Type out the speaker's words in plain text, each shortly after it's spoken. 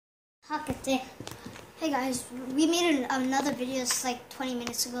Hakate. Hey guys, we made another video just like 20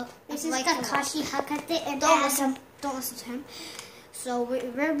 minutes ago. This is Kakashi Hakate and don't listen to him. So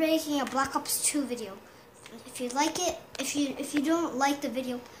we're making a Black Ops 2 video. If you like it, if you don't like the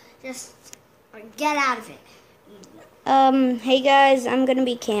video, just get out of it. Hey guys, I'm gonna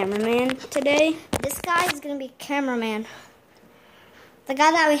be cameraman today. This guy is gonna be cameraman. The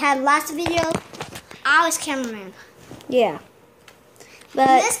guy that we had last video, I was cameraman. Yeah.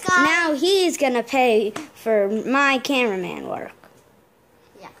 But this guy, now he's gonna pay for my cameraman work.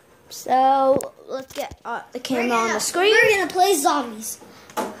 Yeah. So let's get the camera on the screen. We're gonna play zombies.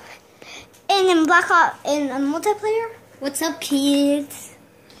 And in Black Ops, in multiplayer. What's up, kids?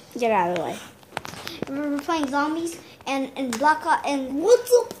 Get out of the way. We're playing zombies and Black Ops and what's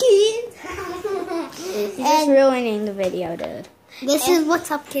up, kids? You're just ruining the video, dude. This is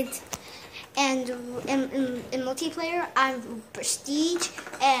what's up, kids. And in multiplayer, I'm Prestige.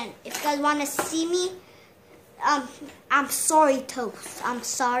 And if you guys want to see me, I'm Sorry Toast. I'm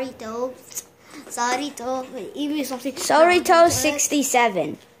Sorry Toast. Sorry Toast. Even something. Sorry Toast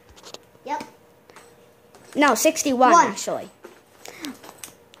 67. Yep. No, 61 actually.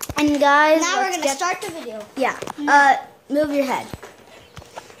 And guys, now we're gonna start the video. Yeah. Move your head.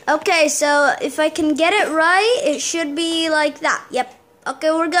 Okay, so if I can get it right, it should be like that. Yep.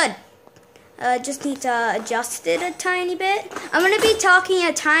 Okay, we're good. Just need to adjust it a tiny bit. I'm going to be talking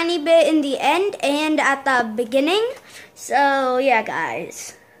a tiny bit in the end and at the beginning. So, yeah,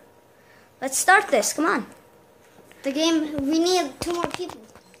 guys. Let's start this. Come on. The game, we need 2 more people.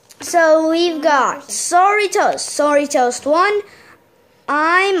 So, we've got Sorry Toast 1.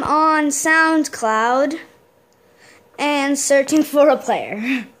 I'm on SoundCloud and searching for a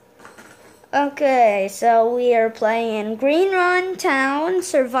player. Okay, so we are playing Green Run Town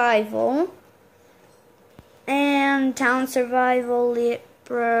Survival. And Town Survival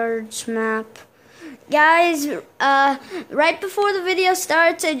Leopards map. Guys, right before the video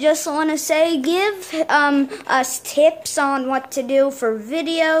starts, I just want to say, give us tips on what to do for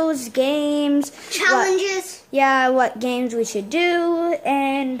videos, games. Challenges. What games we should do,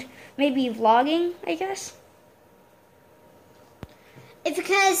 and maybe vlogging, I guess. If you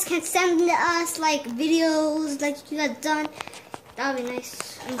guys can send us, like, videos like you guys done, that would be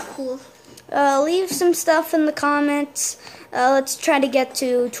nice and cool. Leave some stuff in the comments. Let's try to get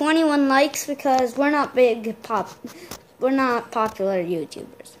to 21 likes because we're not we're not popular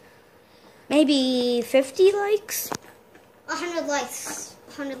YouTubers. Maybe 50 likes? 100 likes.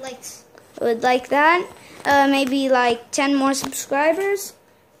 100 likes. I would like that. Maybe like 10 more subscribers.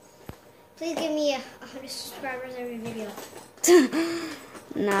 Please give me 100 subscribers every video.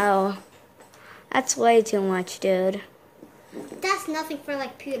 No. That's way too much, dude. That's nothing for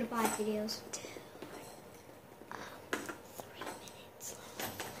like PewDiePie videos. 3 minutes.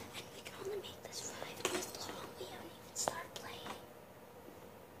 And we can only make this 5 minutes long. We haven't even started playing.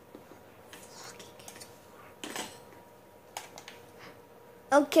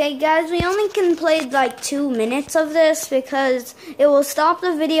 Okay, guys, we only can play like 2 minutes of this because it will stop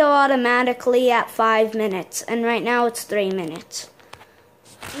the video automatically at 5 minutes. And right now it's 3 minutes.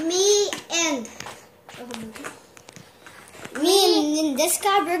 Me and this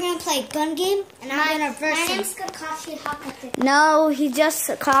guy, we're going to play gun game, and I'm going to verse him. My name's Kakashi Hakate. No, he's just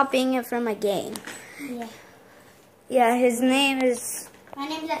copying it from a game. Yeah. Yeah, his name is... My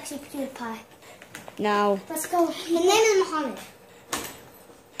name is actually PewDiePie. No. Let's go. His name is Muhammad.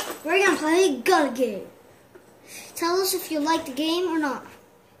 We're going to play gun game. Tell us if you like the game or not.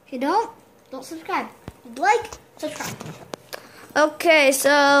 If you don't subscribe. If you like, subscribe. Okay,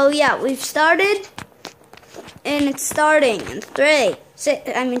 so yeah, we've started. And it's starting in 5,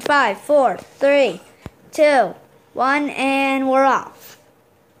 4, 3, 2, 1, and we're off.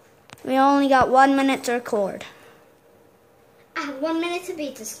 We only got 1 minute to record. I have 1 minute to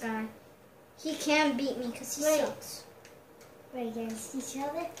beat this guy. He can't beat me because he sucks. Wait, against each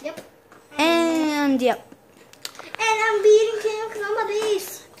other? Yep. And yep. And I'm beating him because I'm a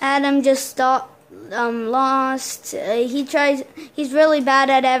beast. Adam just lost. He's really bad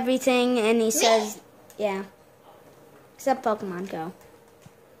at everything, and he says, yeah. Except Pokemon Go.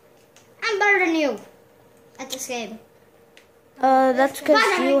 I'm better than you at this game. That's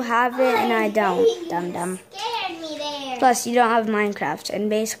because you have it and I don't, dum-dum. Scared me there. Plus, you don't have Minecraft,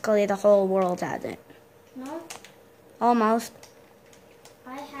 and basically the whole world has it. No. Almost.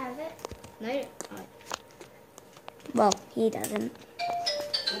 I have it. No, you don't. Well, he doesn't.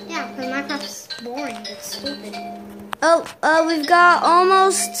 Yeah, because Minecraft's boring. It's stupid. Oh, we've got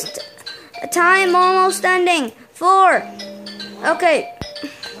time almost ending. 4. Okay.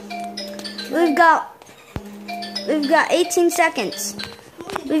 We've got 18 seconds.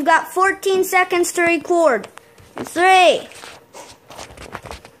 We've got 14 seconds to record. 3.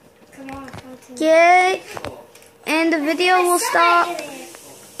 Come on, continue. Okay. And the video will stop.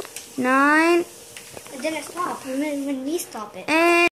 9. It didn't stop when we stop it. And